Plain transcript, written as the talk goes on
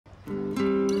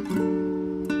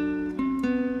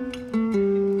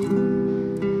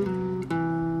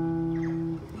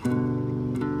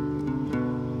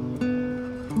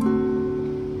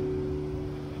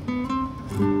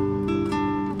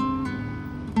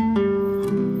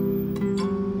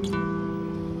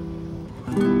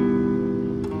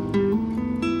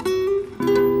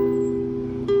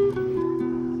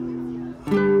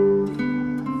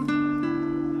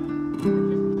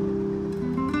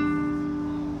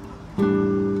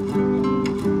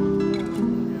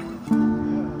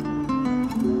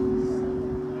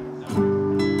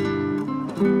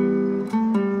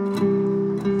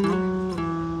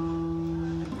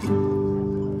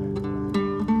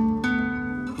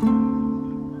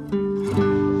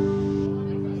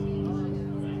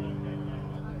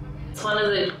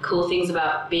the cool things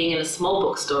about being in a small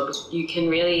bookstore, because you can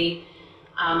really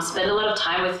spend a lot of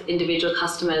time with individual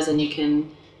customers, and you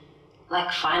can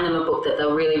like find them a book that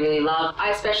they'll really, really love.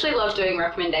 I especially love doing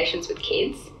recommendations with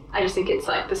kids. I just think it's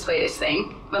like the sweetest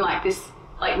thing when like this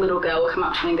like little girl will come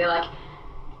up to me and be like,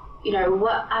 you know,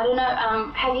 what, I don't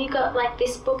know, have you got like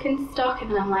this book in stock?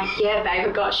 And then I'm like, yeah, babe,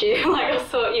 I got you. Like, I'll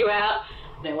sort you out.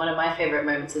 You know, one of my favourite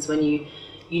moments is when you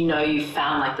know you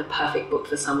found like the perfect book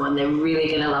for someone. They're really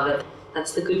going to love it.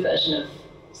 That's the good version of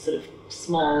sort of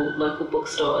small local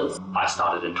bookstores. I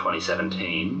started in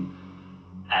 2017,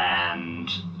 and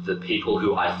the people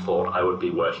who I thought I would be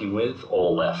working with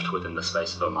all left within the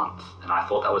space of a month. And I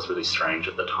thought that was really strange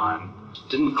at the time.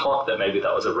 Didn't clock that maybe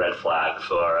that was a red flag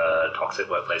for a toxic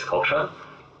workplace culture,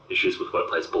 issues with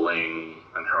workplace bullying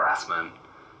and harassment,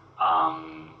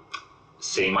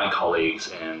 seeing my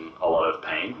colleagues in a lot of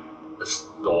pain. The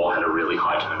store had a really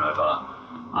high turnover,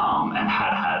 and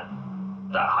had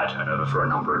that high turnover for a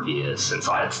number of years since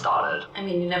I had started. I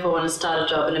mean, you never want to start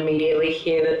a job and immediately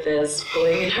hear that there's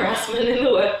bullying and harassment in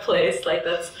the workplace. Like,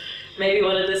 that's maybe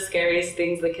one of the scariest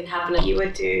things that can happen. You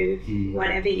would do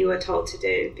whatever you were told to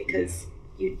do because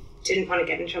you didn't want to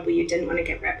get in trouble, you didn't want to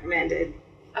get reprimanded.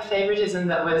 A favoritism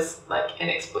that was like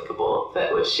inexplicable,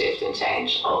 that would shift and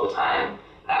change all the time,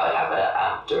 that would have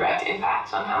a direct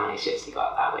impact on how many shifts you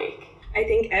got that week. I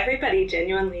think everybody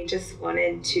genuinely just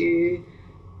wanted to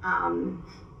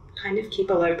kind of keep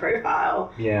a low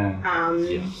profile.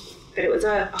 But it was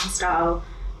a hostile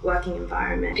working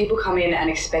environment. People come in and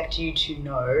expect you to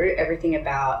know everything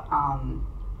about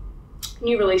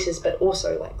new releases, but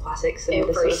also like classics and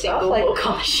every sort of single stuff. book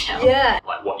on the shelf. Yeah.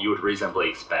 Like what you would reasonably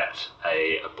expect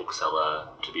a bookseller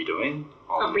to be doing.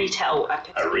 A retail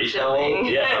worker a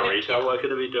retail worker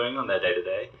to be doing on their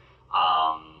day-to-day.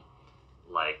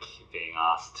 Like being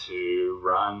asked to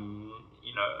run,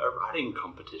 you know, a writing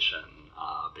competition,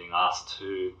 being asked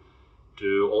to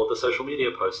do all of the social media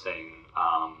posting,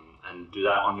 and do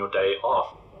that on your day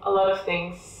off. A lot of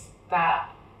things that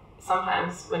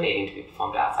sometimes were needing to be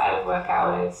performed outside of work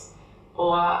hours,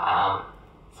 or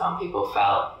some people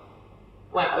felt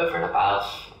went over and above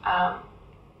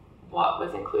what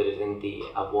was included in the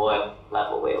award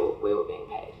level we were being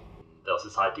paid. There was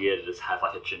this idea to just have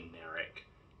like a generic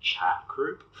chat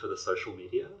group for the social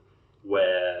media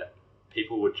where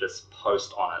people would just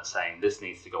post on it saying this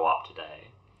needs to go up today,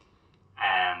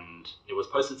 and it was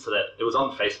posted so that it was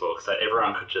on Facebook so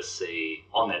everyone could just see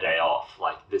on their day off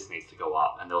like this needs to go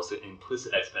up, and there was an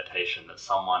implicit expectation that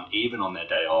someone even on their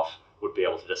day off would be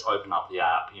able to just open up the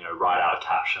app, you know, write out a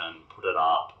caption, put it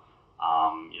up,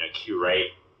 you know,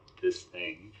 curate this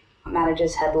thing.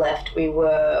 Managers had left. We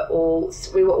were all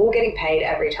getting paid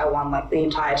at Retail One like the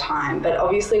entire time, but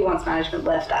obviously once management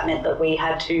left, that meant that we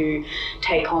had to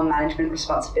take on management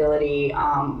responsibility.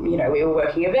 You know, we were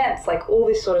working events, like all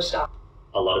this sort of stuff.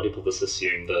 A lot of people just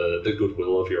assume the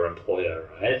goodwill of your employer,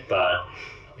 right? But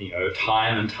you know,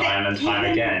 time and time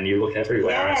again, you look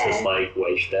everywhere, and it's just like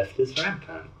wage theft is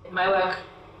rampant. My work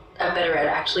at Better Ed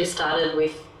actually started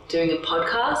with doing a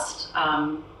podcast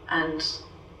and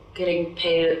getting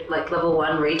paid at like level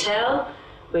 1 retail,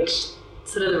 which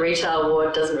sort of the retail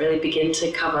award doesn't really begin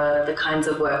to cover the kinds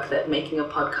of work that making a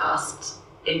podcast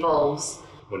involves.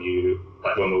 When we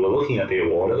were looking at the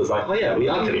award, it was like, oh yeah, we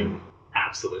are getting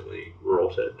absolutely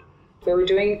rorted. We were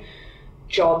doing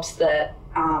jobs that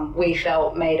we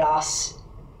felt made us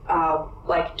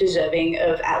like deserving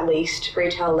of at least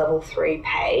retail level 3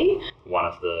 pay. One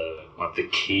of the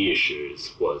key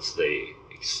issues was the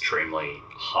extremely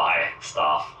high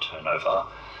staff turnover.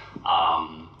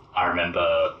 I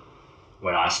remember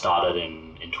when I started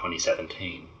in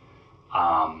 2017,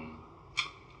 I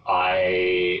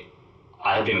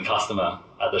had been a customer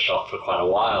at the shop for quite a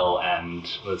while and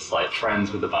was like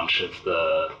friends with a bunch of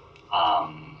the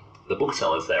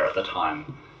booksellers there at the time.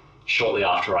 Shortly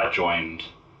after I joined,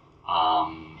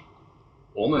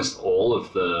 almost all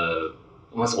of the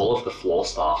floor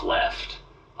staff left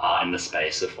in the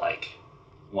space of like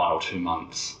 1 or 2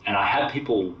 months, and I had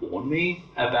people warn me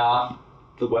about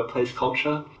the workplace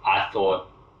culture. I thought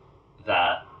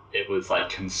that it was like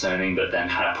concerning, but then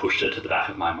kind of pushed it to the back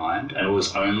of my mind. And it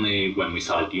was only when we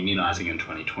started unionizing in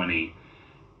 2020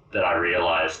 that I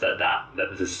realized that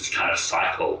there's this kind of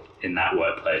cycle in that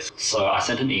workplace. So I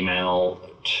sent an email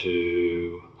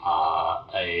to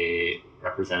a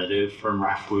representative from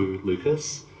RAFFWU,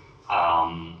 Lucas,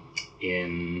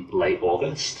 in late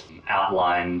August,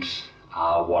 outlined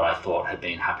what I thought had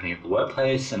been happening at the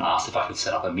workplace and asked if I could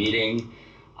set up a meeting.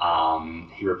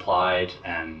 He replied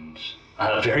and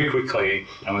very quickly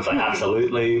and was like,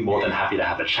 absolutely, more than happy to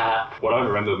have a chat. What I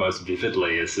remember most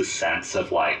vividly is this sense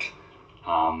of like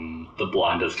the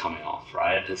blinders coming off,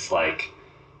 right? It's like,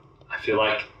 I feel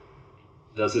like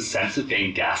there's a sense of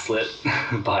being gaslit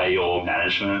by your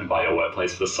management, by your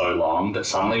workplace for so long that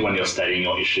suddenly when you're stating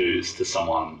your issues to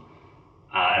someone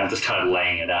and just kind of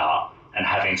laying it out and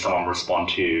having someone respond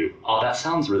to you, oh, that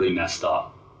sounds really messed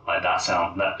up. Like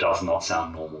that does not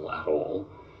sound normal at all.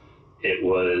 It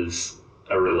was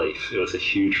a relief. It was a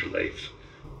huge relief.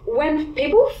 When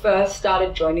people first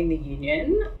started joining the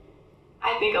union,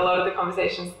 I think a lot of the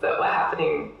conversations that were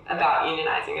happening about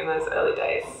unionising in those early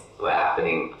days were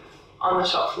happening on the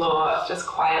shop floor, just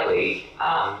quietly,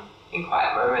 in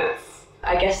quiet moments.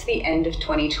 I guess the end of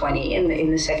 2020,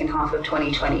 in the second half of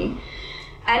 2020,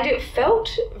 and it felt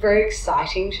very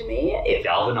exciting to me.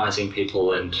 Galvanising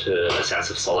people into a sense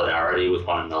of solidarity with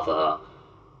one another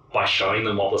by showing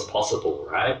them what was possible,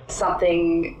 right?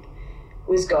 Something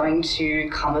was going to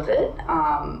come of it,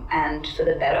 and for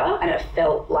the better, and it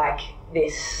felt like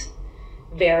this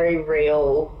very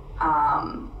real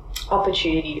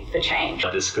opportunity for change.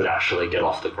 This could actually get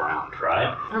off the ground, right?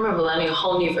 I remember learning a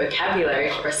whole new vocabulary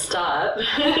for a start.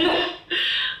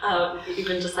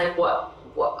 Even just like what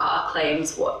are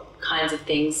claims, what kinds of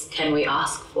things can we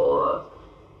ask for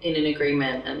in an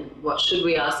agreement, and what should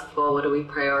we ask for, what do we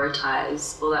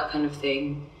prioritise, all that kind of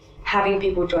thing. Having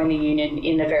people join the union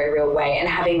in a very real way and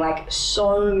having like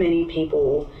so many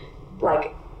people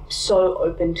like so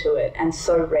open to it and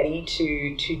so ready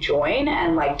to join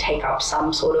and like take up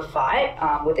some sort of fight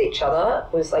with each other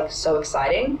was like so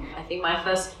exciting. I think my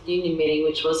first union meeting,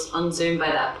 which was on Zoom by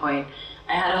that point,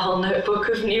 I had a whole notebook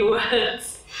of new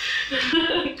words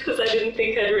because I didn't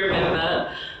think I'd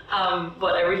remember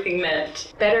what everything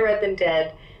meant. Better Red Than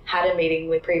Dead had a meeting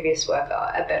with previous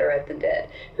worker at Better Red Than Dead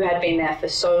who had been there for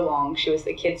so long. She was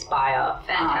the kids buyer.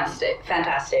 Fantastic.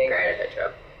 Fantastic. Great at her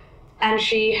job. And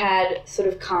she had sort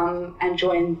of come and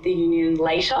joined the union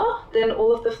later than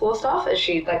all of the floor staff, as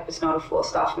she like was not a floor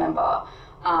staff member,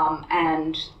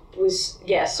 and was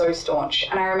so staunch.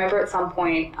 And I remember at some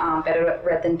point, Better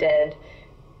Red Than Dead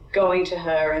going to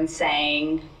her and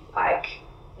saying, like,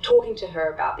 talking to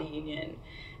her about the union,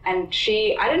 and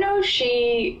she, I don't know if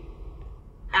she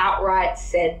outright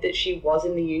said that she was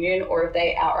in the union or if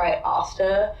they outright asked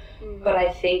her, but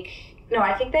I think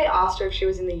they asked her if she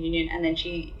was in the union, and then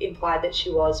she implied that she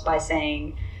was by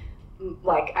saying,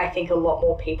 like, I think a lot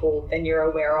more people than you're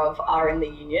aware of are in the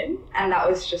union, and that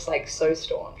was just like so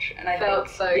staunch, and I felt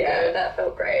think, so good. That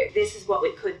felt great. This is what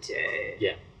we could do.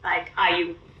 Yeah. Like,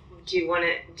 do you want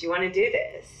to do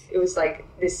this? It was like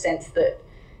this sense that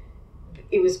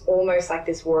it was almost like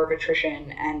this war of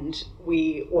attrition, and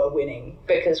we were winning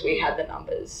because we had the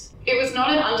numbers. It was not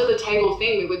an under-the-table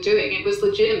thing we were doing. It was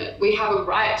legitimate. We have a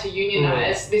right to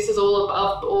unionise. This is all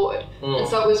above board. And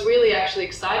so it was really actually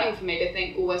exciting for me to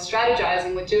think, well, we're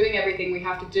strategising, we're doing everything we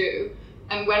have to do.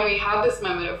 And when we have this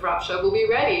moment of rupture, we'll be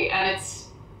ready. And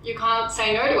you can't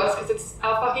say no to us because it's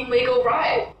our fucking legal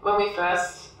right. When we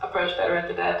first approached Better Red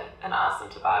Than Dead and asked them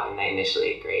to bargain, they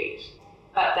initially agreed,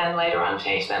 but then later on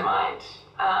changed their mind,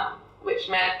 which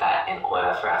meant that in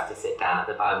order for us to sit down at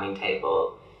the bargaining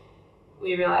table,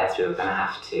 we realised we were going to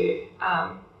have to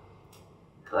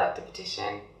collect a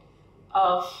petition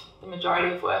of the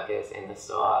majority of workers in the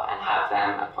store and have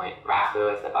them appoint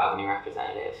RAFFWU as the bargaining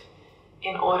representative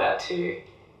in order to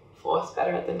force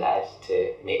Better Red Than Dead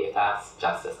to meet with us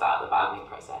just to start the bargaining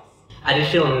process. I did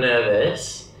feel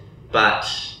nervous, but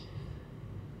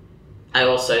I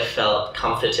also felt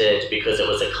comforted because it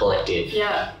was a collective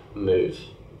move.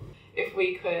 If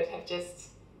we could have just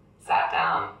sat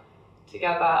down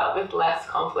together with less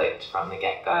conflict from the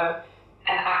get-go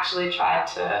and actually tried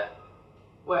to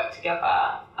work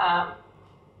together. I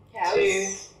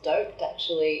was stoked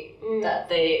actually that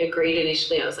they agreed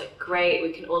initially. I was like, great,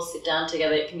 we can all sit down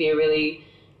together. It can be a really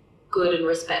good and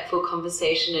respectful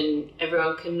conversation, and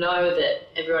everyone can know that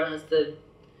everyone has the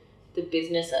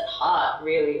business at heart,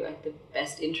 really, like the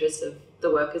best interests of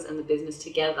the workers and the business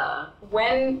together.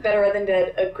 When Better Than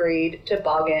Dead agreed to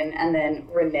bargain and then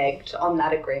reneged on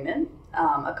that agreement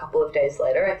a couple of days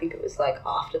later, I think it was like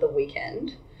after the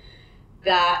weekend,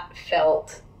 that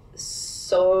felt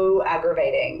so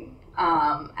aggravating,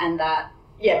 and that,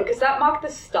 because that marked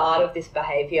the start of this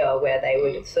behaviour where they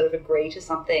would sort of agree to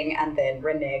something and then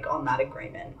renege on that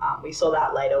agreement. We saw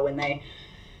that later when they,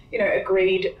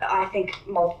 agreed, I think,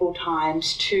 multiple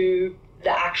times to the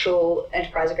actual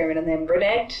enterprise agreement and then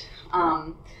reneged.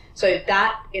 So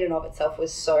that in and of itself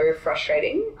was so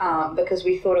frustrating because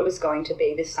we thought it was going to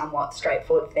be this somewhat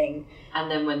straightforward thing. And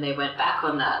then when they went back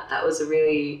on that was a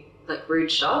really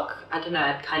rude shock. I don't know,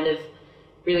 I'd kind of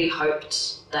really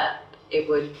hoped that it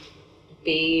would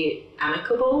be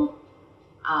amicable.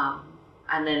 I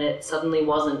and then it suddenly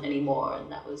wasn't anymore,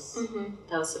 and that was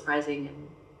surprising and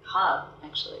hard,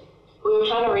 actually. We were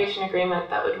trying to reach an agreement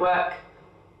that would work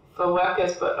for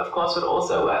workers, but of course would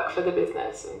also work for the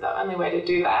business, and the only way to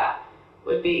do that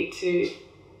would be to,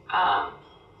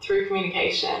 through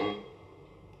communication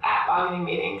at bargaining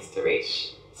meetings, to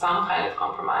reach some kind of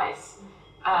compromise.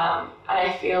 And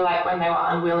I feel like when they were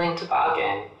unwilling to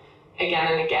bargain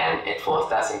again and again, it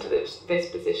forced us into this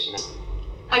position.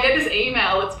 I get this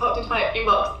email that's popped into my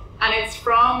inbox, and it's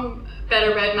from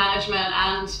Better Red Management,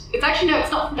 and it's actually, no,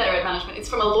 it's not from Better Red Management, it's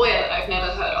from a lawyer that I've never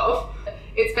heard of.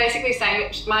 It's basically saying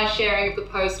that my sharing of the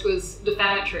post was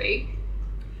defamatory,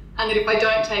 and that if I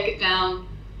don't take it down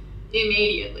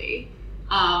immediately,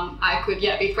 I could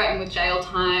be threatened with jail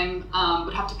time,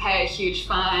 would have to pay a huge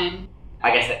fine.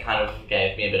 I guess that kind of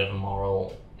gave me a bit of a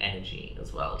moral energy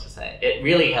as well to say. It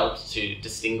really helped to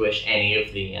distinguish any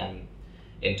of the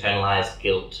internalized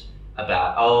guilt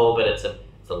about, oh, but it's a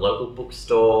local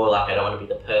bookstore, like I don't want to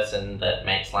be the person that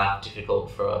makes life difficult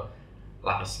for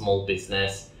like a small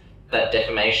business. That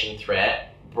defamation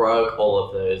threat broke all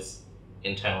of those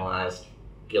internalized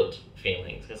guilt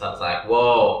feelings, because I was like,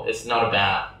 whoa, it's not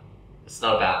about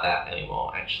that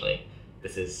anymore, actually.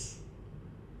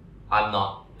 I'm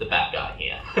not the bad guy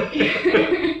here.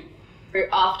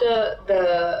 After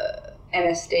the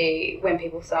MSD, when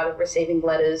people started receiving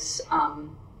letters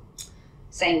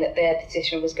saying that their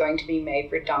position was going to be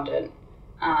made redundant,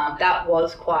 that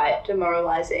was quite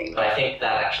demoralising. I think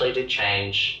that actually did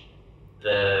change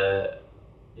the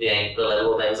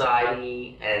level of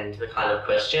anxiety and the kind of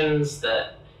questions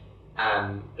that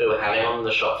we were having on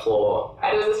the shop floor.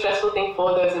 It was a stressful thing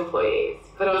for those employees,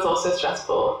 but it was also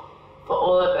stressful for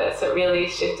all of us. It really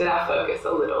shifted our focus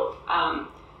a little.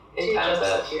 In terms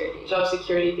of security. Job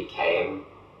security became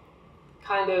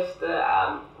kind of the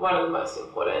one of the most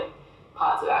important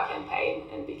parts of our campaign,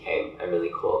 and became a really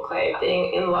core claim.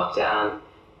 Being in lockdown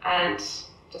and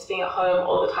just being at home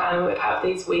all the time, we would have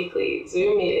these weekly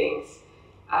Zoom meetings.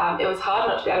 It was hard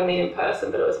not to be able to meet in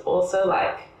person, but it was also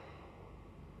like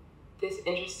this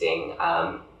interesting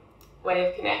way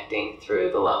of connecting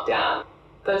through the lockdown.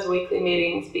 Those weekly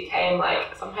meetings became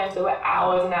like, sometimes they were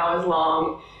hours and hours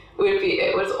long.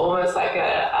 It was almost like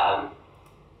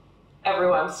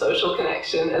everyone's social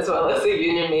connection as well as a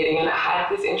union meeting, and it had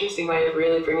this interesting way of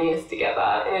really bringing us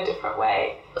together in a different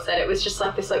way. I said it was just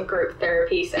like this group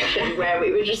therapy session where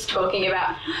we were just talking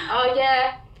about, oh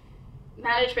yeah,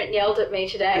 management yelled at me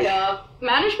today.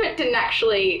 Management didn't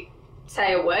actually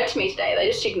say a word to me today, they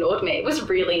just ignored me. It was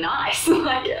really nice.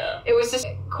 It was just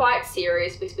quite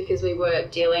serious because we were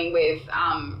dealing with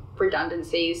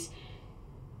redundancies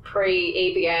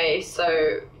pre-EBA,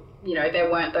 so there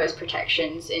weren't those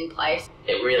protections in place.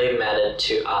 It really mattered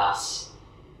to us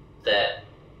that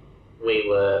we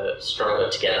were stronger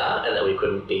together and that we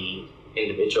couldn't be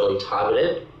individually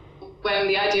targeted. When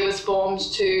the idea was formed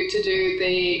to do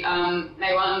the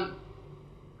May 1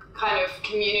 kind of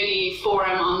community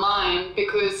forum online,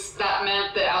 because that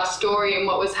meant that our story and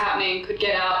what was happening could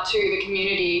get out to the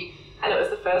community. And it was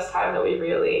the first time that we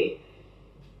really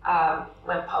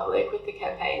went public with the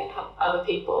campaign and had other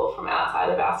people from outside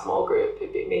of our small group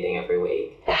who'd been meeting every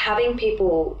week. Having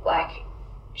people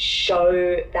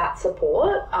show that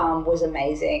support was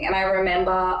amazing. And I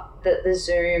remember that the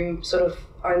Zoom sort of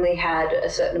only had a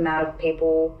certain amount of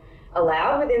people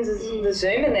allowed within the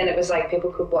Zoom, and then it was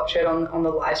people could watch it on the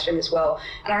live stream as well.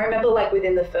 And I remember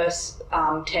within the first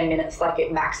 10 minutes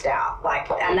it maxed out,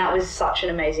 and that was such an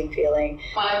amazing feeling.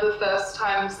 One of the first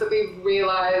times that we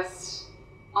realised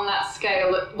on that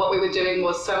scale that what we were doing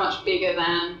was so much bigger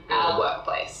than our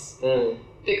workplace.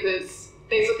 Because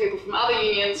these are people from other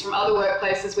unions, from other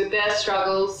workplaces with their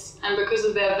struggles, and because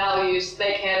of their values,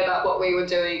 they cared about what we were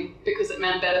doing because it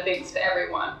meant better things for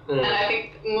everyone. And I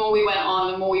think the more we went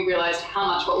on, the more we realised how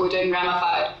much what we were doing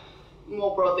ramified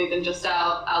more broadly than just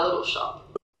our little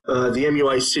shop. The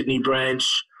MUA Sydney branch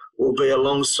will be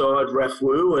alongside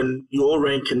RAFFWU and your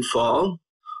rank and file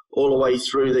all the way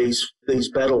through these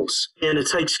battles. And it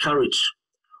takes courage,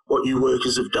 what you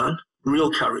workers have done,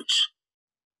 real courage.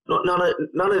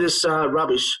 None of this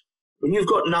rubbish. When you've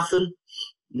got nothing,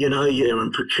 you're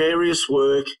in precarious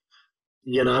work,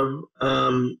 you're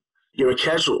a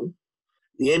casual.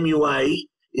 The MUA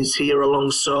is here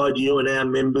alongside you and our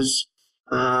members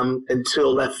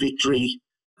until that victory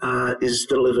is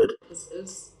delivered. It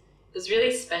was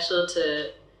really special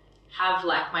to have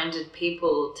like-minded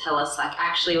people tell us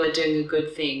actually we're doing a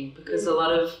good thing, because a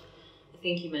lot of, I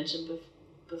think you mentioned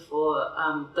before,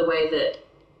 the way that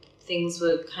things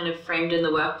were kind of framed in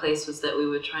the workplace was that we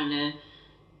were trying to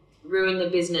ruin the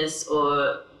business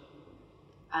or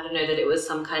I don't know, that it was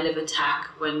some kind of attack,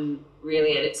 when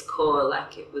really at its core,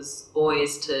 like, it was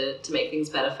always to make things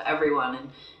better for everyone, and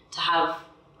to have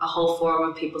a whole forum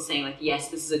of people saying, like, yes,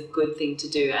 this is a good thing to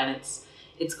do, and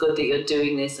it's good that you're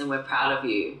doing this and we're proud of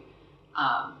you,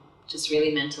 just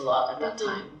really meant a lot at that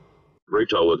time.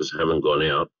 Retail workers haven't gone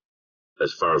out,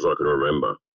 as far as I can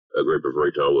remember, a group of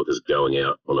retail workers going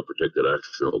out on a protected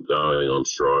action or going on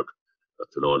strike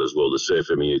tonight as well. The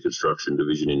CFMEU Construction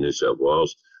Division in New South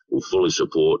Wales will fully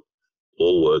support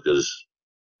all workers,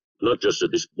 not just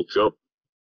at this bookshop,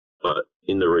 but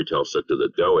in the retail sector,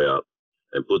 that go out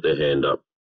and put their hand up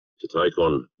to take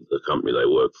on the company they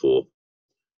work for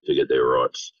to get their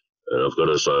rights. And I've got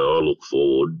to say, I look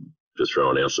forward to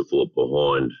throwing our support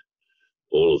behind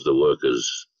all of the workers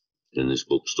in this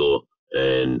bookstore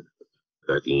and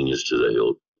backing unions to the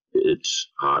hilt. It's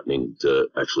heartening to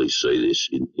actually see this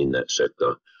in that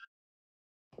sector.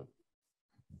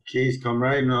 Cheers,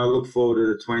 comrade, and I look forward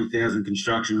to the 20,000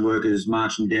 construction workers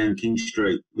marching down King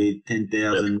Street with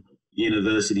 10,000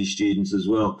 university students as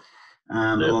well,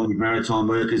 along with maritime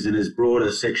workers and as broad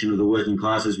a section of the working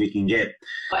class as we can get.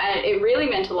 And it really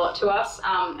meant a lot to us,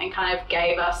 and kind of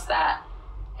gave us that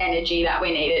energy that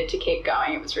we needed to keep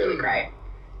going. It was really great.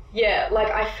 Yeah, like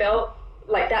I felt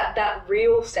like that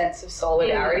real sense of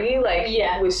solidarity,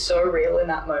 was so real in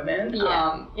that moment.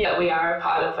 Yeah, we are a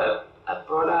part of a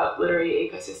broader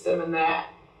literary ecosystem, and there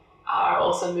are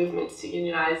also movements to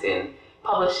unionise in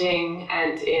publishing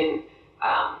and in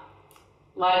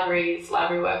library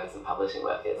workers and publishing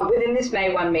workers. Within this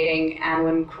May 1 meeting,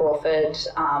 Anwen Crawford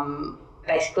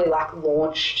basically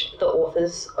launched the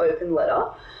Authors Open Letter.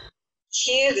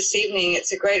 Here this evening,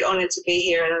 it's a great honour to be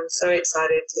here, and I'm so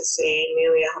excited to see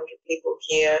nearly 100 people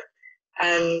here.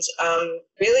 And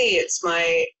really, it's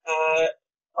my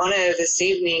honour this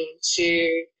evening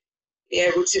to be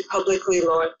able to publicly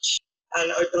launch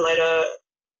an open letter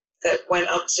that went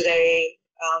up today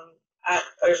at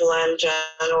Overland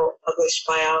Journal, published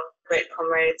by our great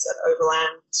comrades at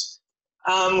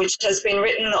Overland, which has been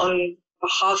written on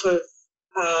behalf of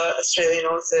Australian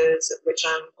authors, of which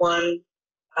I'm one,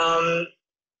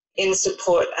 in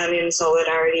support and in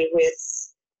solidarity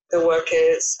with the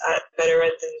workers at Better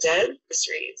Red Than Dead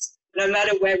Industries. No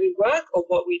matter where we work or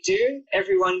what we do,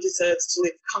 everyone deserves to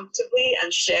live comfortably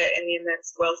and share in the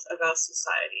immense wealth of our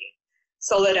society.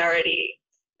 Solidarity,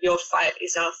 your fight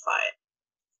is our fight.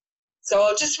 So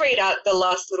I'll just read out the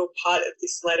last little part of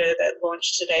this letter that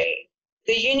launched today.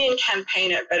 The union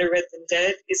campaign at Better Red Than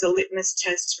Dead is a litmus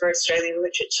test for Australian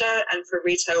literature and for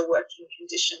retail working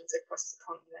conditions across the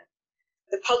continent.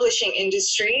 The publishing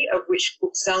industry, of which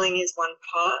bookselling is one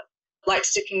part,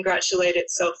 likes to congratulate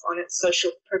itself on its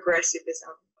social progressivism.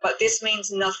 But this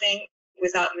means nothing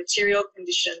without material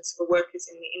conditions for workers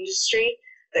in the industry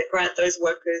that grant those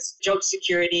workers job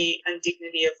security and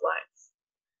dignity of life.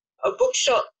 A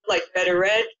bookshop like Better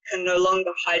Red can no longer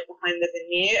hide behind the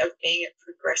veneer of being a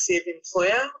progressive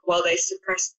employer while they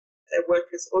suppress their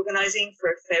workers organising for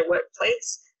a fair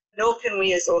workplace, nor can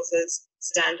we as authors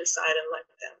stand aside and let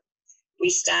them.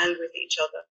 We stand with each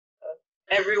other.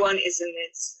 Everyone is in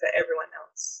this for everyone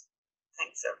else.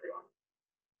 Thanks, everyone.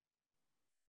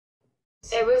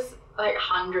 It was like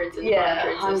hundreds and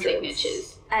hundreds of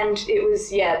signatures. And it was,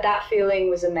 that feeling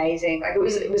was amazing. Like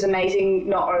it was amazing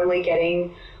not only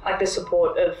getting like the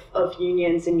support of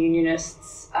unions and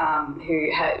unionists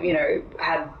who had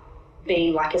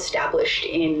been like established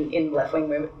in left-wing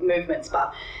movements,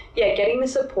 but getting the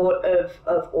support of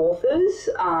authors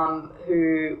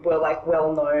who were like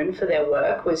well known for their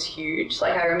work was huge.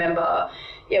 Like I remember,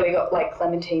 we got like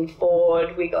Clementine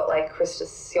Ford, we got like Krista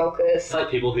Tsiolkas. It's like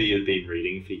people who you've been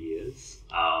reading for years,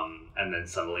 and then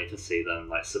suddenly to see them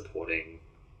like supporting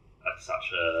like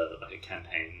such a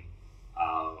campaign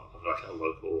of like a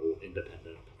local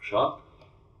independent bookshop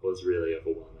was really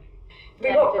overwhelming. We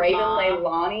got Raven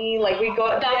Leilani, like we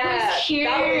got that was huge.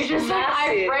 That was just like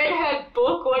I read her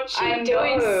book. What's she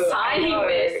doing signing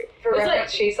this? For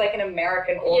reference, she's like an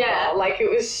American author. Yeah. Like it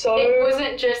was so. It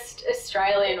wasn't just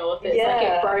Australian authors. Yeah. Like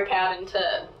it broke out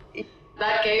into.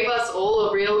 That gave us all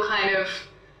a real kind of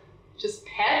just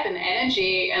pep and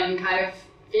energy and kind of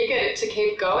vigor to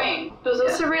keep going. It was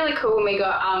also really cool when we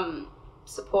got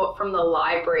support from the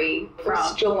library.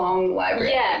 From Geelong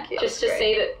Library. Yeah, just to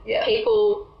see that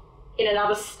people in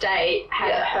another state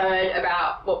had heard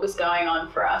about what was going on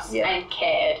for us and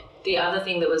cared. The other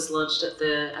thing that was launched at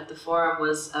the forum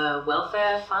was a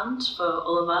welfare fund for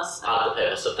all of us. Part of the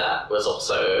purpose of that was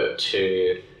also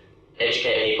to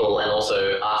educate people and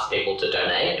also ask people to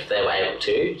donate if they were able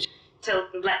to. To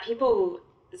let people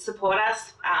support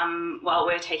us while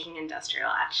we're taking industrial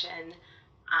action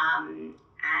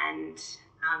and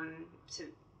to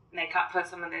make up for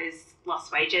some of those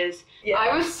lost wages. Yeah.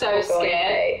 I was so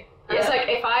scared. I was like,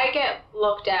 if I get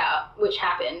locked out, which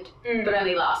happened, but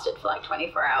only lasted for like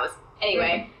 24 hours.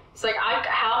 Anyway, it's like,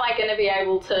 how am I going to be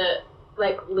able to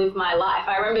like live my life?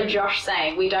 I remember Josh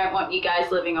saying, we don't want you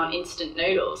guys living on instant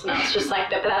noodles. And I was just like,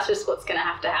 but that's just what's going to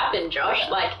have to happen, Josh.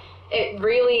 Like, it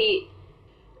really...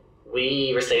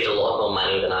 We received a lot more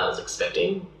money than I was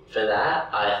expecting for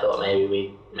that. I thought maybe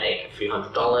we'd make a few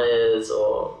 $100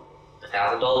 or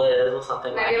 $1,000 or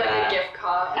something maybe like that. Maybe like a gift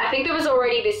card. I think there was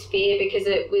already this fear because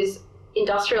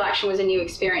industrial action was a new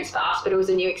experience for us, but it was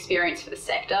a new experience for the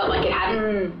sector. Like, it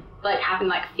hadn't happened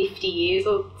like 50 years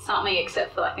or something,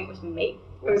 except for I think it was meat.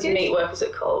 It was meat workers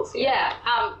at Coles. Yeah.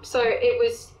 So it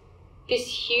was this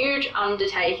huge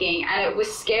undertaking, and it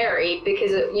was scary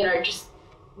because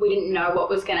we didn't know what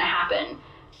was going to happen.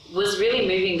 It was really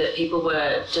moving that people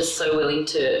were just so willing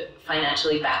to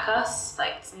financially back us.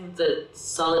 Like, the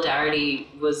solidarity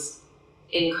was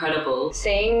incredible.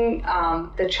 Seeing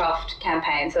the Chuffed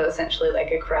campaign, so essentially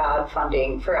like a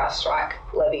crowdfunding for our strike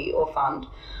levy or fund,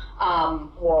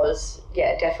 was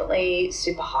definitely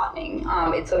super heartening.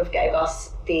 It sort of gave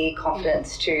us the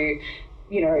confidence to,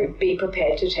 be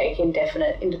prepared to take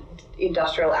indefinite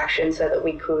industrial action so that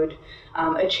we could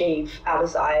achieve our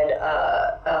desired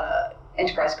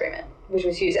enterprise agreement, which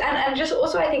was huge. And just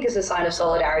also I think as a sign of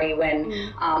solidarity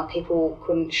when people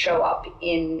couldn't show up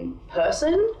in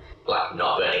person. Like,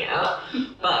 not burning out.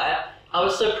 But I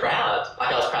was so proud.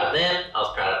 Like, I was proud of them, I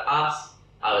was proud of us,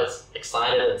 I was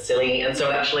excited and silly, and so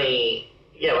it actually,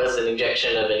 it was an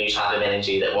injection of a new type of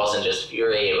energy that wasn't just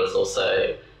fury, it was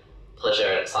also pleasure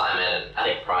and excitement, and I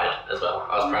think pride as well.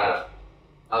 I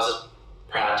was just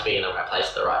proud to be in the right place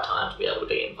at the right time, to be able to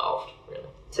be involved, really.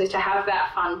 So to have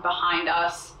that fund behind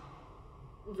us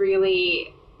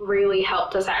really, really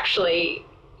helped us actually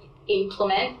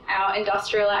implement our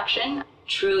industrial action.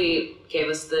 Truly gave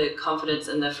us the confidence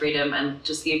and the freedom and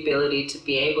just the ability to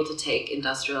be able to take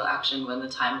industrial action when the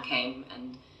time came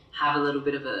and have a little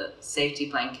bit of a safety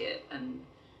blanket, and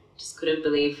just couldn't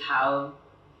believe how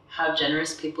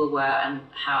generous people were and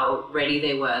how ready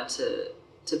they were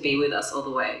to be with us all the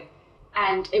way.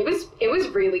 And it was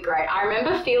really great. I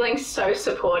remember feeling so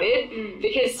supported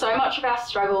because so much of our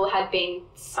struggle had been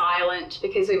silent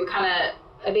because we were kind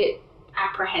of a bit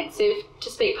apprehensive to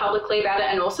speak publicly about it,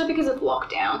 and also because of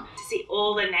lockdown. To see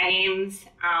all the names,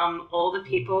 all the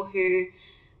people who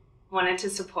wanted to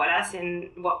support us in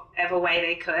whatever way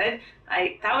they could,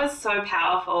 that was so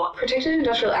powerful. Protected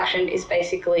industrial action is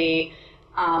basically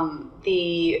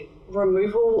the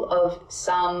removal of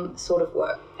some sort of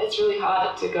work. It's really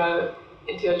hard to go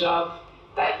into your job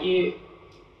that you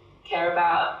care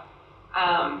about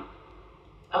and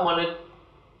want to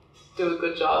do a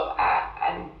good job at,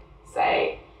 and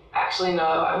say, actually, no,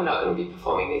 I'm not going to be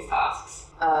performing these tasks.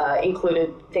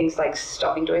 Included things like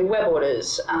stopping doing web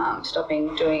orders,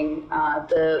 stopping doing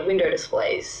the window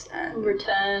displays, and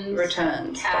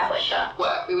returns, stuff like that.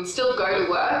 Work. We would still go to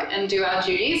work and do our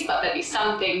duties, but there'd be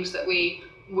some things that we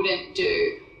wouldn't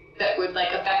do that would like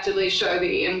effectively show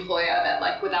the employer that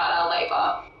like without our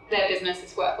labour, their business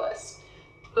is worthless.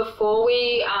 Before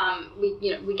we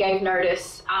gave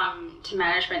notice to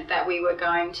management that we were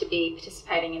going to be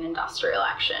participating in industrial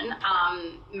action,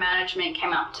 management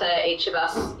came up to each of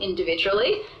us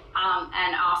individually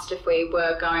and asked if we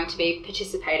were going to be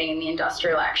participating in the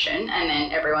industrial action, and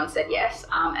then everyone said yes.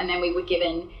 And then we were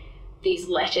given these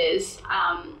letters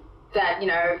that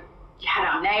had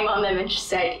our name on them and just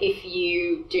said, if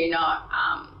you do not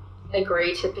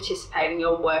agree to participate in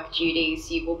your work duties,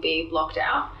 you will be locked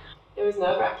out. It was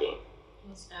nerve-wracking.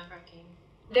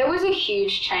 There was a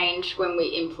huge change when we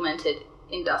implemented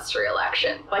industrial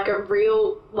action, like a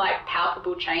real,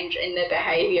 palpable change in their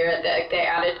behaviour, their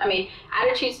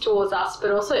attitudes towards us,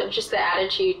 but also just their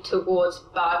attitude towards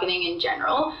bargaining in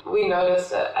general. We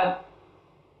noticed a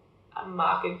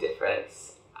marked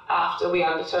difference after we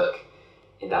undertook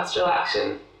industrial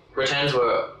action. Returns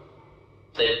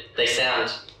they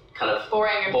sound kind of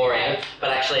boring,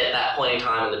 but actually at that point in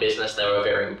time in the business they were a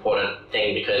very important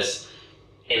thing, because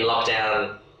in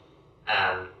lockdown,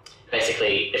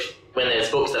 basically when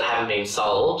there's books that haven't been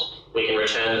sold, we can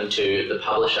return them to the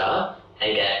publisher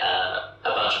and get a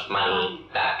bunch of money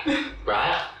back,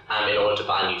 right? In order to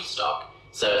buy new stock.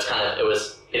 So it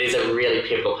is a really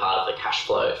pivotal part of the cash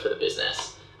flow for the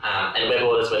business. And web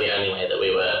orders were the only way that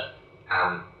we were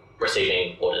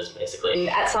receiving orders, basically.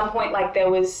 At some point, there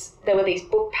were these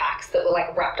book packs that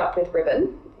were wrapped up with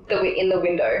ribbon that were in the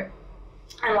window,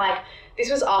 and this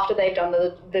was after they'd done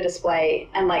the display,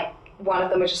 and one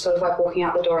of them was just sort of walking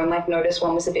out the door and noticed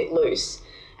one was a bit loose,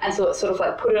 and so it sort of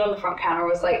like put it on the front counter and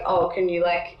was like, oh, can you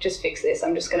like just fix this?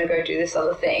 I'm just going to go do this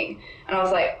other thing. And I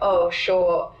was like, oh,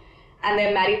 sure. And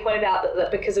then Maddie pointed out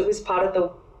that because it was part of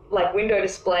the like window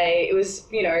display, it was,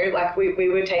 you know, like we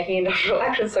were taking industrial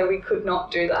action, so we could not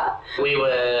do that. We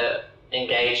were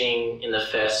engaging in the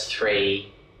first 3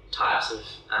 types of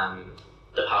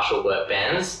the partial work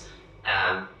bans.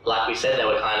 Like we said, they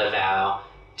were kind of our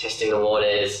testing the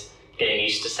waters, getting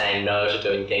used to saying no to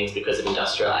doing things because of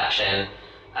industrial action.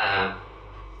 And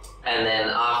then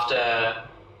after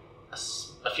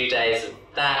a few days of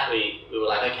that, we were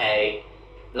like, okay,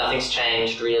 nothing's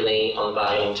changed really on the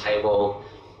bargaining table.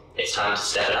 It's time to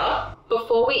step it up.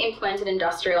 Before we implemented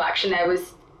industrial action, it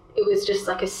was just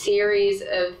like a series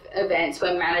of events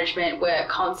where management were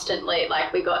constantly,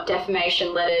 like, we got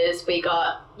defamation letters, we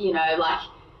got, you know, like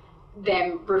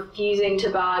them refusing to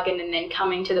bargain and then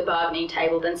coming to the bargaining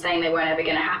table then saying they weren't ever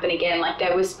going to happen again. Like,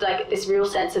 there was like this real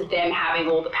sense of them having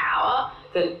all the power.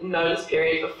 The notice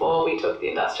period before we took the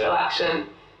industrial action,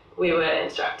 we were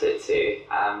instructed to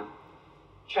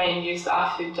train new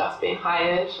staff who'd just been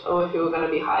hired or who were going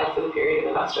to be hired for the period of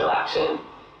industrial action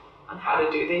on how to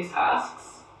do these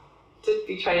tasks. To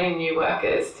be training new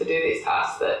workers to do these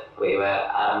tasks that we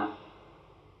were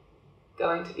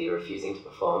going to be refusing to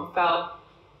perform felt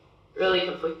really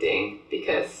conflicting,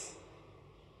 because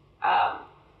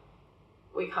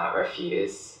we can't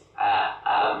refuse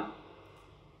a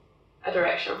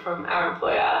direction from our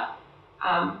employer,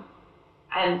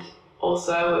 and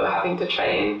also we were having to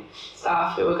train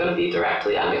staff who were going to be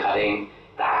directly undercutting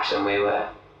the action we were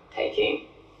taking.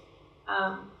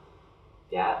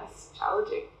 Yeah, it's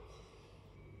challenging.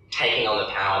 Taking on the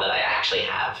power that I actually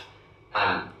have,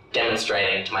 I'm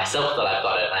demonstrating to myself that I've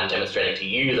got it, I'm demonstrating to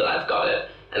you that I've got it,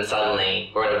 and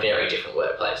suddenly we're in a very different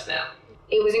workplace now.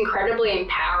 It was incredibly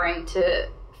empowering to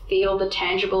feel the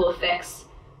tangible effects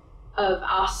of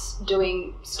us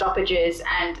doing stoppages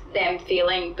and them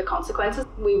feeling the consequences.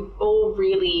 We all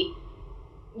really,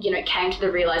 you know, came to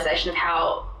the realization of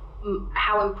how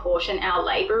important our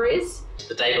labour is.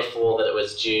 The day before that it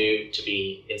was due to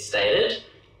be instated,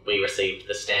 we received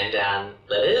the stand down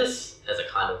letters as a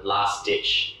kind of last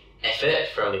ditch effort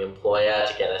from the employer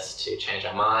to get us to change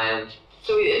our mind.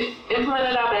 So we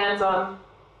implemented our bans on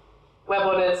web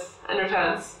orders and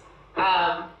returns,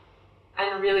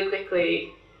 and really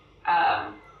quickly,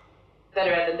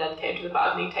 Better Ed Than Dead came to the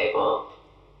bargaining table.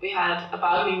 We had a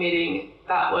bargaining meeting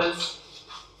that was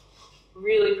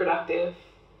really productive.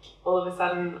 All of a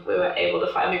sudden, we were able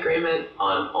to find agreement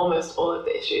on almost all of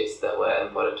the issues that were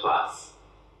important to us.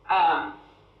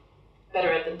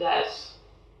 Better Ed Than Dead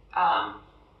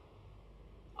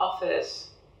offered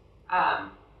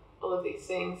all of these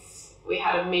things. We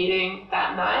had a meeting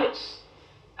that night.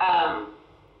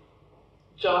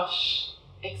 Josh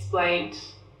explained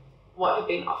what had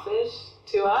been offered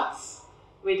to us.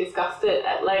 We discussed it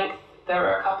at length. There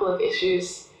were a couple of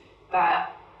issues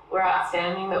that were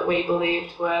outstanding that we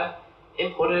believed were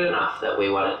important enough that we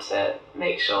wanted to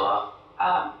make sure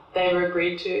they were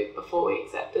agreed to before we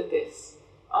accepted this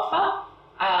offer.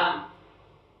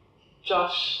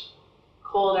 Josh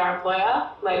called our employer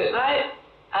late at night,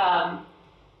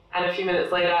 and a few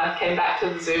minutes later came back to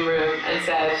the Zoom room and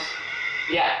said,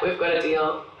 yeah, we've got a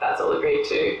deal, that's all agreed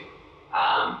to.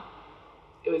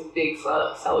 It was big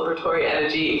celebratory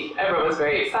energy. Everyone was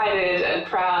very excited and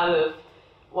proud of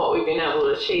what we've been able to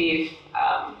achieve.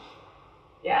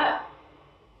 Yeah.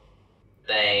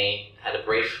 They had a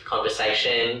brief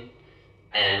conversation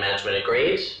and management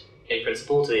agreed in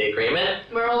principle to the agreement.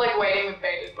 We're all like waiting with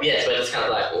bated breath. Yes, we're just kind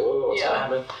of like, oh, what's going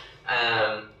to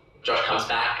happen? Josh comes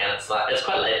back and it's like, it's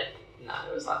quite late. No,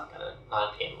 it was like 9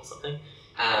 p.m. or something.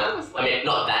 I mean,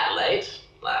 not that late.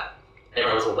 Like,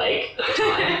 everyone was awake at the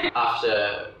time.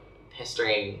 After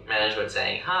pestering management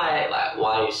saying, hi, like,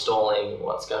 why are you stalling?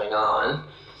 What's going on?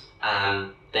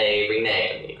 They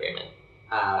reneged on the agreement.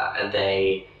 And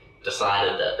they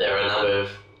decided that there are a number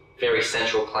of very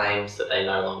central claims that they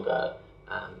no longer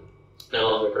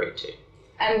agreed to.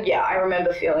 And yeah, I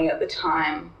remember feeling at the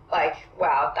time like,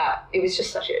 wow, that it was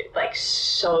just such a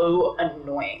so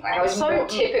annoying. Like, I was so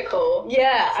typical.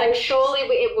 Yeah, it's like surely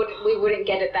we wouldn't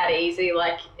get it that easy.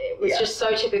 Like, it was just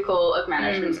so typical of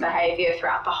management's behaviour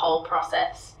throughout the whole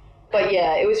process. But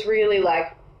yeah, it was really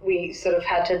like we sort of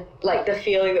had to, like, the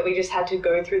feeling that we just had to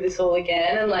go through this all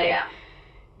again, and like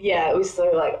yeah, it was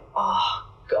so like, oh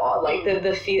God, like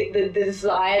the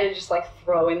desire to just like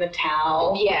throw in the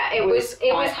towel. Yeah, it was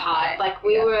hard. Like,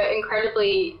 we were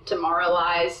incredibly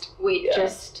demoralized. We'd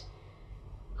just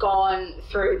gone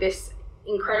through this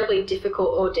incredibly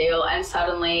difficult ordeal, and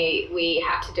suddenly we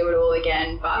had to do it all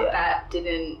again. But that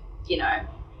didn't,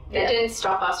 That didn't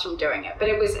stop us from doing it, but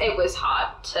it was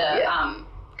hard to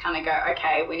kind of go,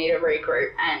 okay, we need to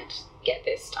regroup and get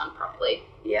this done properly.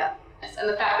 Yeah. And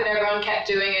the fact that everyone kept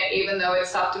doing it, even though it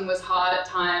sucked and was hard at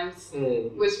times,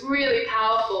 was really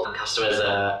powerful. Customers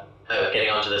are getting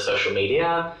onto the social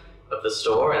media of the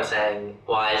store and saying,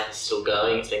 why is this still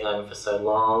going? It's been going for so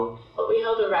long. But we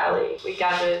held a rally. We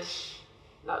gathered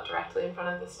not directly in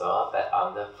front of the store, but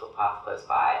on the footpath close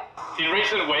by. In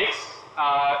recent weeks,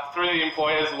 through the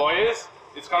employer's lawyers,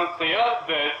 it's become clear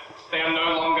that they are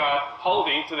no longer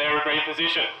holding to their agreed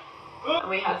position. And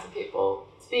we had some people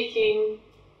speaking,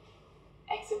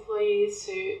 ex-employees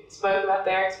who spoke about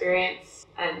their experience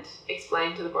and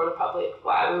explained to the broader public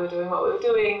why we were doing what we were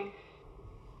doing.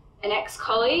 An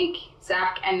ex-colleague,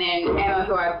 Zach, and then Emma,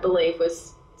 who I believe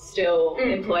was still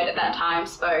employed at that time,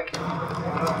 spoke.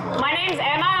 My name's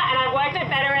Emma, and I've worked at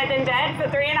Better Ed Than Dead for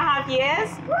 3.5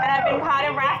 years, and I've been part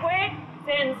of RAFFWU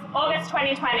since August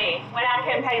 2020, when our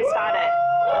campaign started.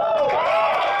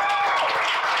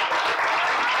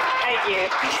 Thank you.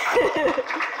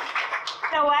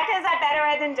 The workers at Better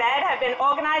Ed Than Dead have been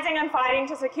organising and fighting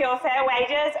to secure fair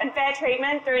wages and fair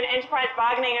treatment through an enterprise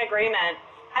bargaining agreement.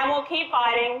 And we'll keep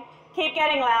fighting, keep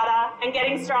getting louder and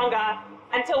getting stronger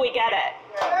until we get it.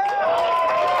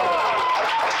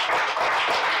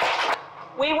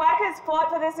 We workers fought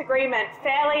for this agreement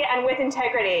fairly and with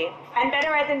integrity, and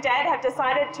Better Ed Than Dead have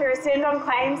decided to rescind on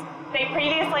claims they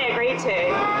previously agreed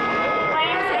to.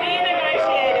 Claims we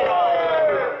negotiated on.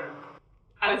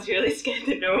 I was really scared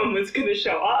that no one was going to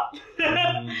show up.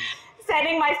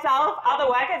 Sending myself, other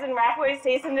workers and RAFFWU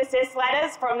cease and desist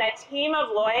letters from their team of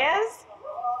lawyers.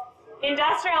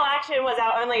 Industrial action was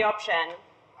our only option.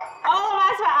 All of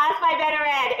us were asked by Better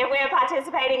Ed if we were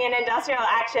participating in industrial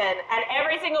action, and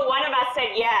every single one of us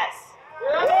said yes.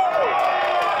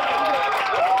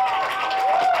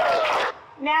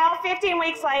 Now, 15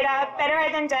 weeks later, Better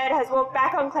Ed Than Dead has walked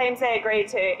back on claims they agreed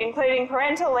to, including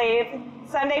parental leave,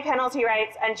 Sunday penalty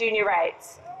rates, and junior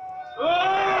rates.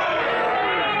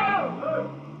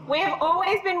 We have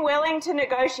always been willing to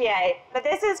negotiate, but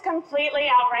this is completely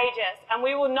outrageous, and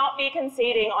we will not be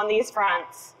conceding on these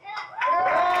fronts.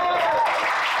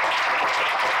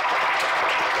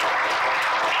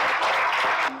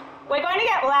 We're going to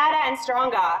get louder and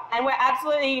stronger, and we're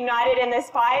absolutely united in this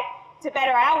fight to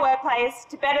better our workplace,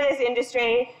 to better this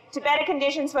industry, to better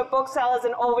conditions for booksellers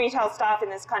and all retail staff in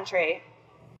this country.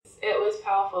 It was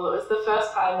powerful. It was the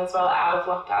first time as well out of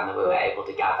lockdown that we were able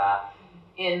to gather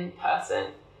in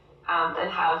person and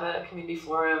have a community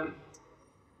forum.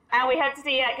 And we hope to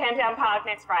see you at Camptown Park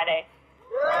next Friday.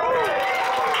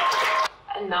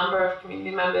 A number of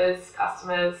community members,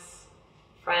 customers,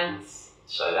 friends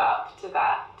showed up to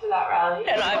that rally.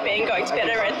 And I've been going to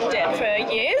Better Ed Than Dead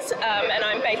for years, and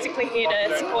I'm basically here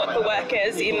to support the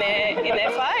workers in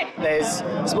their fight. There's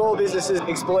small businesses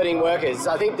exploiting workers.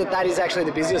 I think that is actually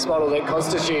the business model that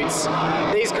constitutes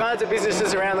these kinds of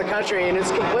businesses around the country, and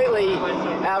it's completely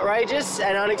outrageous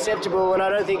and unacceptable, and I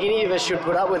don't think any of us should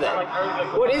put up with it.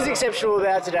 What is exceptional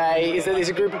about today is that there's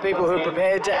a group of people who are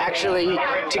prepared to actually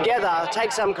together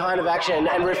take some kind of action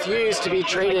and refuse to be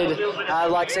treated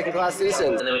like second-class citizens.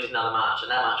 And then we did another march,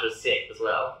 and that march was sick as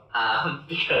well,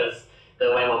 because there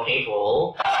were way more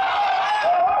people.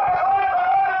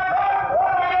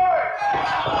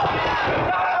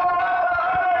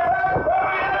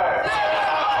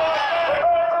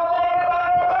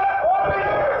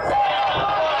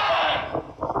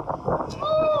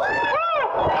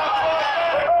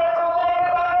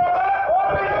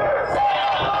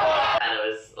 And it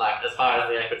was like, as far as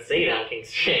I could see down King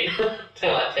Street,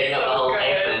 they're like taking up the whole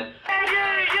pavement.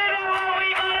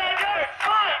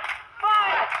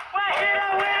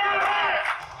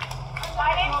 My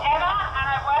name's Emma, and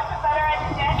I've worked for Better Ed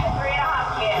Than Dead for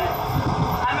 3.5 years.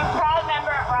 I'm a proud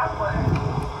member of RAFFWU.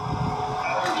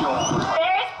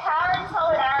 There is power in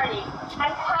solidarity,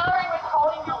 and power in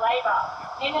withholding your labour,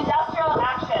 in industrial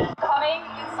action.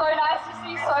 It's so nice to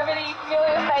see so many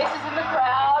familiar faces in the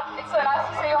crowd. It's so nice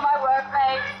to see all my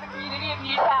workmates, the community of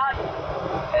Newtown.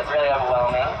 It's really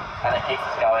overwhelming, and it keeps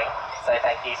us going. So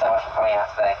thank you so much for coming out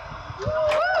today.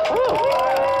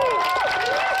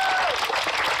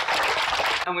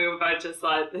 And we were both just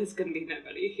like, there's going to be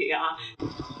nobody here.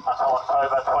 Until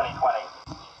October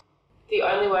 2020. The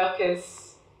only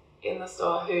workers in the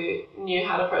store who knew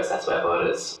how to process web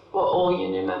orders were all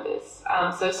union members.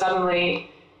 So suddenly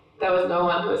there was no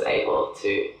one who was able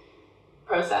to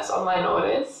process online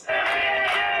orders.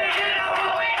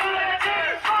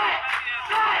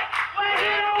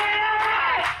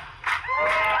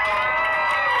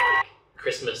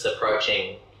 Christmas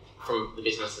approaching from the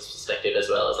business's perspective as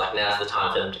well, as like now's the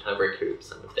time for them to kind of recoup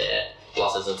some of their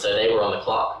losses, and so they were on the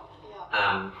clock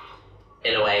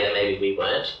in a way that maybe we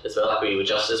weren't as well. Like we were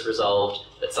just as resolved,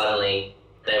 but suddenly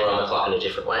they were on the clock in a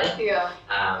different way. Yeah.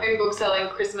 In bookselling,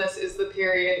 Christmas is the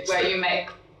period where you make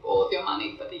all of your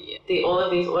money for the year. All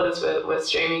of these orders were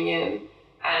streaming in,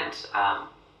 and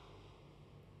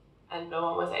no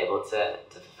one was able to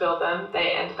fulfill them. They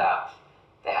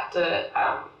had to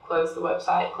close the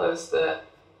website, close the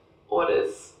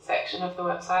orders section of the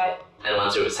website. And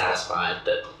once we were satisfied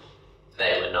that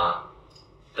they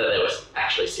were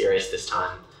actually serious this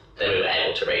time, then we were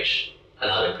able to reach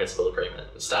another in-principle agreement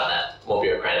and start that more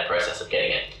bureaucratic process of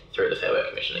getting it through the Fair Work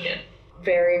Commission again.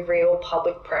 Very real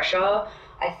public pressure,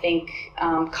 I think,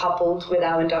 coupled with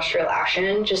our industrial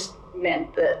action, just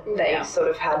meant that they sort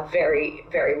of had very,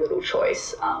 very little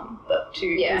choice but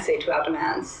to concede to our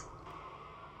demands.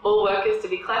 All workers to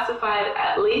be classified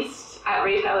at least at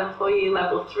retail employee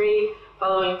level 3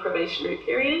 following probationary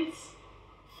periods.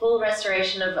 Full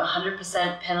restoration of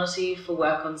 100% penalty for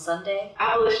work on Sunday.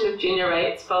 Abolition of junior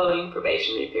rates following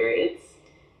probationary periods.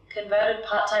 Converted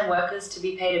part-time workers to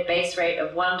be paid a base rate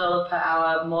of $1 per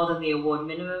hour more than the award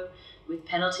minimum, with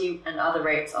penalty and other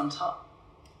rates on top.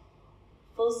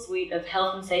 Full suite of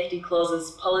health and safety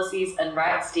clauses, policies and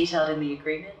rights detailed in the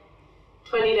agreement.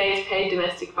 20 days paid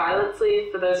domestic violence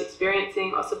leave for those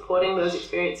experiencing or supporting those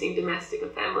experiencing domestic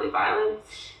and family violence.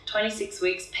 26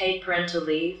 weeks paid parental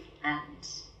leave, and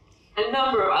a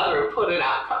number of other important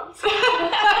outcomes.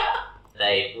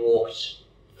 They walked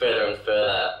further and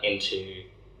further into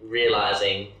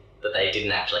realising that they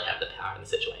didn't actually have the power in the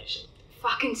situation.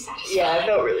 Fucking satisfying. Yeah, it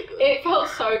felt really good. It felt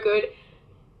so good.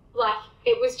 Like,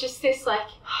 it was just this, like...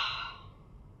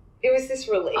 It was this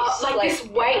release. This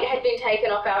weight had been taken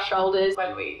off our shoulders.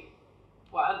 When we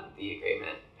won the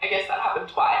agreement, I guess that happened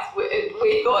twice.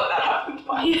 We thought that happened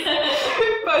twice.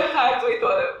 Both times we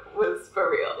thought it was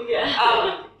for real.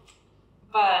 Yeah.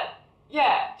 But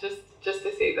yeah, just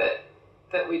to see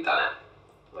that we'd done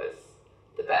it was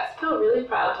the best. I feel really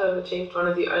proud to have achieved one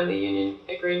of the only union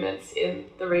agreements in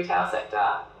the retail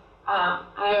sector. I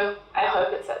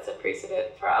hope it sets a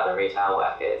precedent for other retail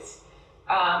workers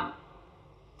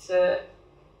to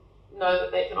know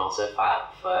that they can also fight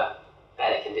for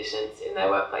better conditions in their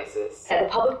workplaces. Yeah, the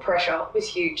public pressure was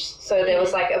huge. So there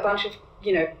was like a bunch of,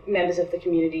 members of the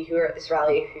community who were at this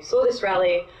rally, who saw this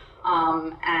rally, the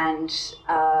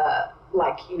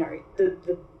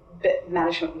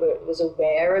management was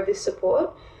aware of this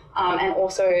support. And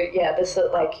also,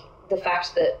 the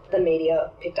fact that the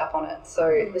media picked up on it.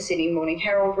 So the Sydney Morning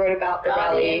Herald wrote about the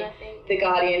rally. The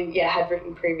Guardian, had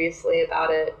written previously about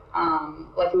it.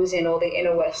 It was in all the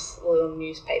inner west little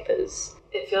newspapers.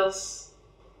 It feels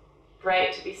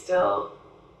great to be still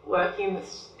working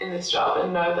in this job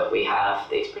and know that we have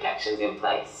these protections in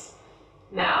place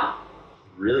now.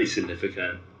 Really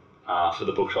significant for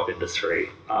the bookshop industry.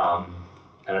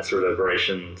 And its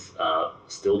reverberations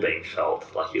still being felt.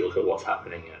 Like, you look at what's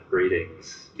happening at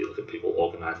readings, you look at people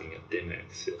organising at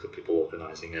dinners, you look at people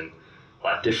organising in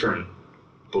different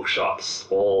bookshops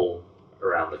all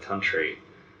around the country,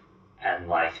 and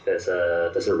there's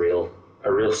a real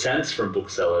sense from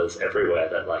booksellers everywhere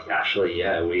that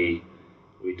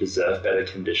we deserve better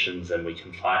conditions and we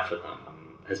can fight for them.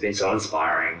 It's been so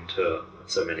inspiring to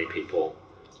so many people,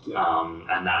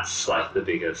 and that's the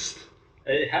biggest.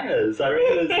 It has. I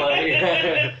reckon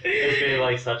it's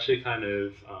been such a kind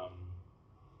of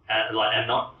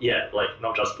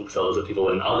not just booksellers, but people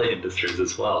in other industries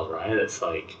as well, right? It's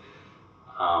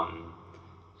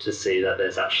to see that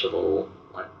there's actual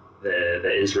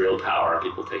there is real power and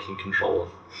people taking control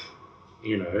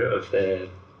of their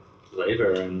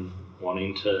labour and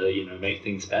wanting to make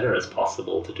things better as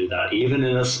possible to do that, even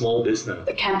in a small business.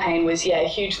 The campaign was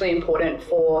hugely important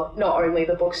for not only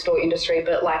the bookstore industry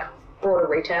but broader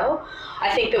retail. I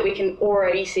think that we can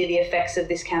already see the effects of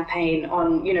this campaign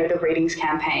on, the readings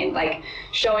campaign,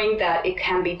 showing that it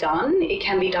can be done. It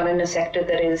can be done in a sector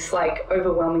that is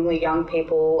overwhelmingly young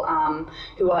people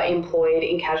who are employed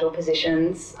in casual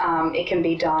positions. It can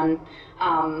be done,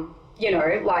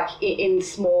 in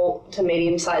small to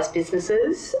medium-sized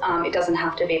businesses. It doesn't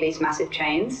have to be these massive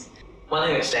chains. One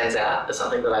thing that stands out as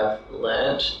something that I've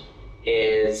learned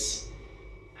is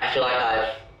I feel like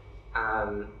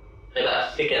I've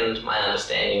thickened my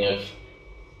understanding of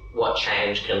what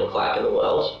change can look like in the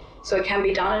world. So it can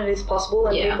be done and it is possible,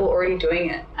 and people are already doing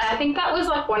it. And I think that was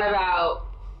one of our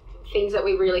things that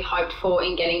we really hoped for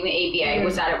in getting the EBA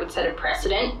was that it would set a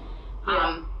precedent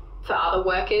for other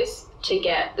workers to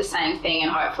get the same thing and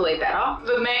hopefully better.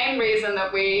 The main reason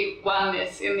that we won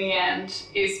this in the end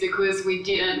is because we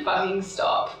didn't fucking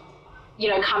stop.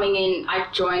 Coming in, I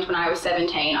joined when I was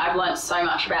 17. I've learned so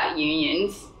much about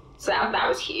unions So that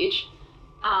was huge.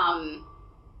 Do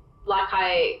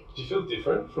you feel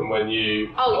different from when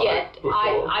you? Oh yeah, before?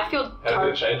 I feel. How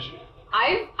did it change you?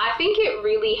 I think it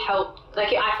really helped.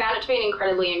 I found it to be an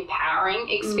incredibly empowering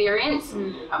experience.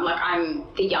 I'm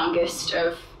the youngest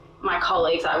of my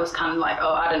colleagues. I was kind of like,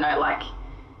 oh, I don't know,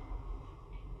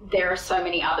 there are so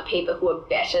many other people who are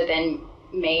better than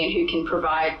me and who can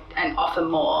provide and offer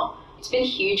more. It's been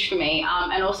huge for me,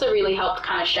 and also really helped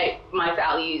kind of shape my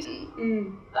values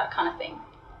and that kind of thing.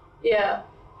 Yeah,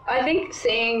 I think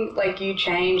seeing you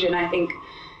change, and I think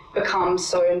become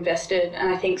so invested, and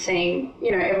I think seeing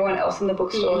everyone else in the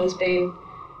bookstore has been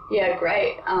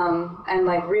great,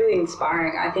 and really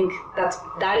inspiring. I think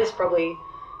that is probably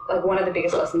one of the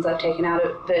biggest lessons I've taken out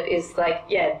of it is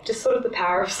just sort of the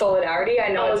power of solidarity. I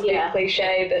know it's a bit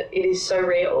cliche, but it is so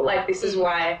real. This is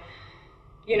why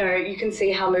you can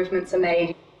see how movements are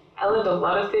made. I learned a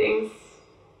lot of things.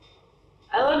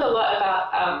 I learned a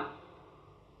lot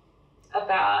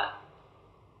about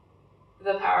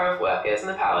the power of workers and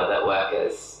the power that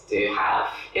workers do have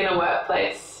in a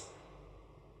workplace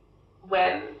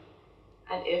when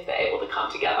and if they're able to come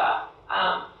together.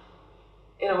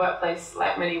 In a workplace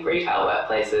like many retail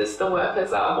workplaces, the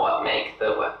workers are what make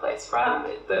the workplace run.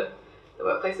 The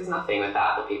workplace is nothing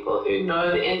without the people who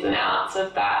know the ins and outs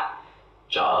of that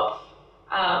job.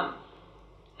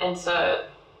 And so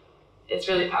it's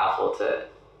really powerful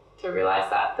to realise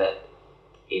that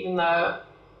even though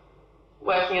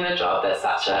working in a job there's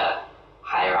such a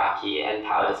hierarchy and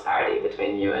power disparity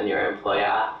between you and your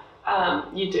employer,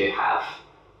 you do have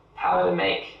power to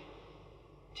make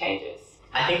changes.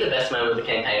 I think the best moment of the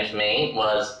campaign for me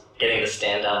was getting the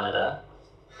stand-down letter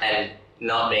and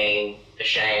not being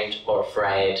ashamed or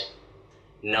afraid,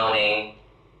 knowing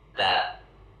that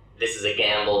this is a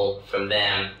gamble from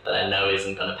them that I know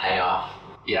isn't going to pay off.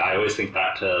 Yeah, I always think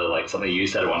back to something you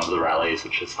said at one of the rallies,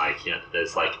 which is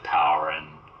there's power in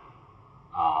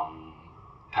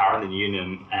the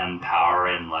union and power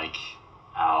in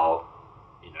our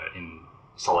in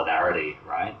solidarity,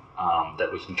 right?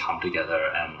 That we can come together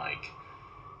and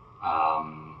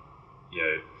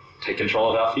take control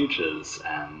of our futures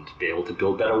and be able to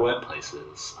build better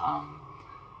workplaces.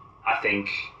 I think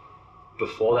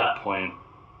before that point,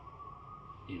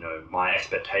 my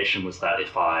expectation was that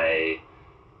if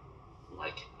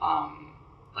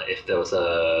if there was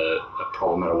a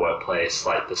problem at a workplace,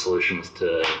 the solution was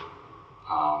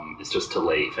is just to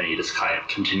leave, and you just kind of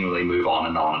continually move on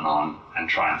and on and on and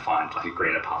try and find a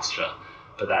greener pasture.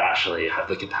 But that actually had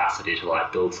the capacity to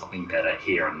build something better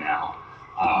here and now.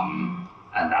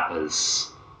 And that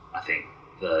was, I think,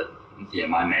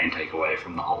 my main takeaway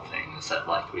from the whole thing is that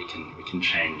we can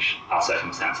change our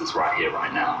circumstances right here,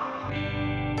 right now.